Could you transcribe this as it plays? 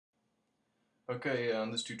Okay,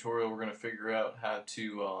 in this tutorial we're going to figure out how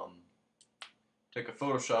to take a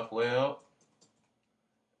Photoshop layout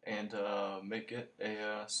and make it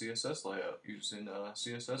a CSS layout using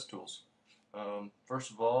CSS tools.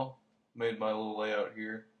 First of all, made my little layout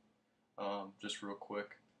here just real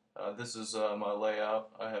quick. This is my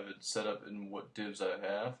layout. I have it set up in what divs I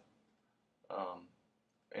have.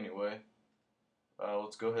 Anyway,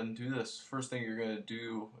 let's go ahead and do this. First thing you're going to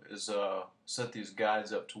do is set these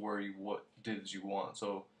guides up to where what divs you want.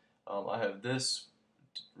 So I have this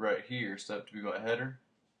right here set up to be my header.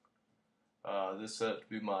 This set up to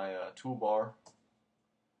be my toolbar.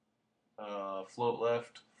 Float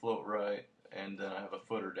left, float right, and then I have a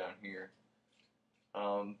footer down here.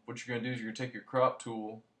 What you're going to do is you're going to take your crop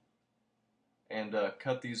tool and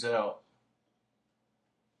cut these out.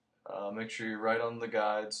 Make sure you're right on the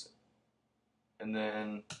guides, and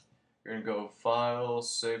then you're going to go File,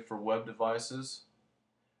 Save for Web Devices,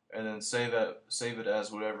 and then save it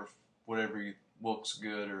as whatever looks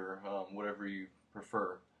good or whatever you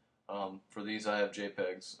prefer. For these I have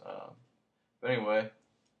JPEGs. But anyway,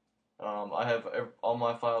 I have all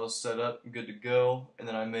my files set up, good to go, and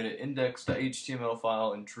then I made an index.html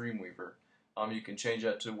file in Dreamweaver. You can change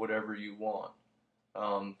that to whatever you want.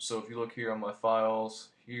 So if you look here on my files,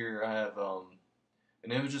 here I have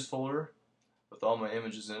an images folder with all my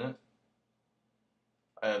images in it.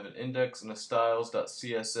 I have an index and a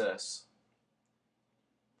styles.css.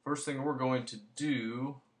 First thing we're going to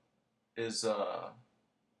do is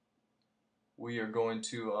we are going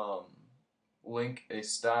to link a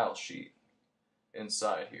style sheet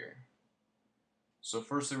inside here. So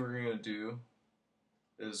first thing we're going to do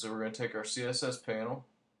is we're going to take our CSS panel,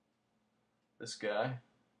 this guy,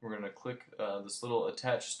 we're going to click this little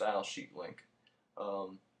attach style sheet link.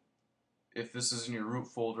 If this is in your root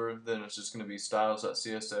folder, then it's just going to be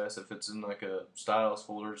styles.css. If it's in like a styles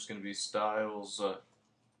folder, it's going to be styles, it'll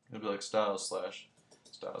be like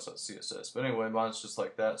styles/styles.css. But anyway, mine's just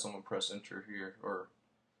like that, so I'm going to press enter here.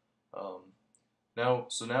 Now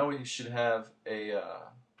we should have a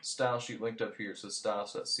style sheet linked up here, so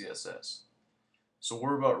styles.css. So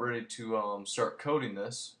we're about ready to start coding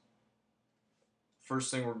this. First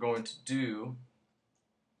thing we're going to do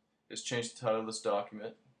is change the title of this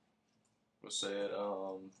document. We'll say it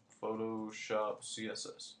Photoshop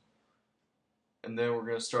CSS. And then we're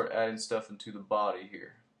going to start adding stuff into the body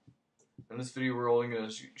here. In this video we're only going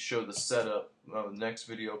to show the setup. The next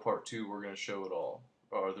video, part 2, we're going to show it all,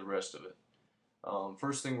 or the rest of it.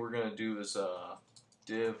 First thing we're going to do is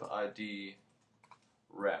div ID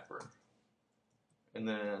wrapper. And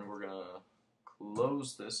then we're going to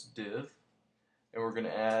close this div. And we're going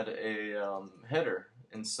to add a header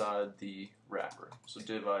inside the wrapper. So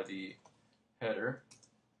div ID header.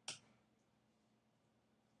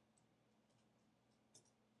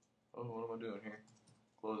 Oh, what am I doing here?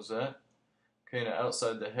 Close that. Okay, now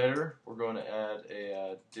outside the header, we're going to add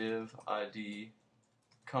a div ID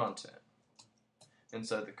content.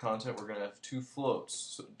 Inside the content, we're going to have two floats.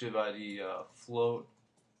 So div ID float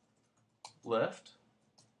left.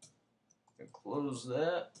 And close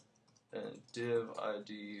that. And div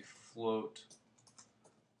ID float.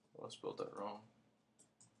 Oh, I spelled that wrong.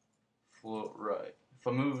 Float right. If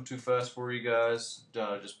I move too fast for you guys,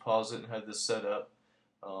 just pause it and have this set up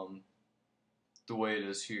the way it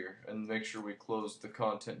is here, and make sure we close the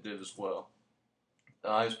content div as well.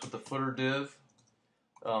 I just put the footer div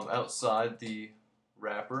outside the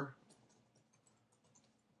wrapper.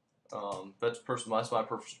 That's my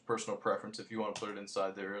personal preference. If you want to put it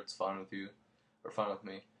inside there, it's fine with you, or fine with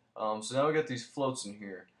me. So now we got these floats in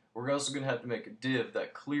here. We're also going to have to make a div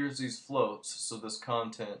that clears these floats so this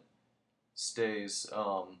content stays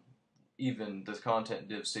even. This content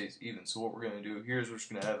div stays even. So what we're going to do here is we're just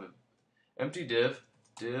going to have an empty div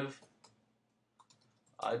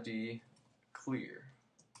ID clear.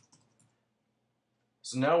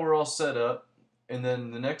 So now we're all set up, and then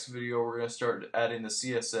in the next video we're going to start adding the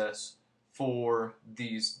CSS for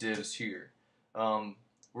these divs here.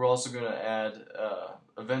 We're also going to add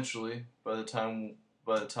eventually, by the time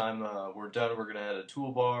we're done, we're going to add a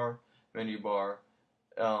toolbar, menu bar,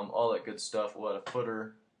 all that good stuff. We'll add a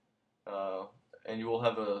footer, and you will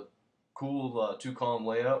have a cool two-column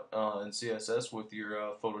layout in CSS with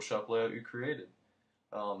your Photoshop layout you created.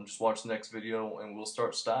 Just watch the next video and we'll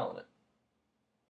start styling it.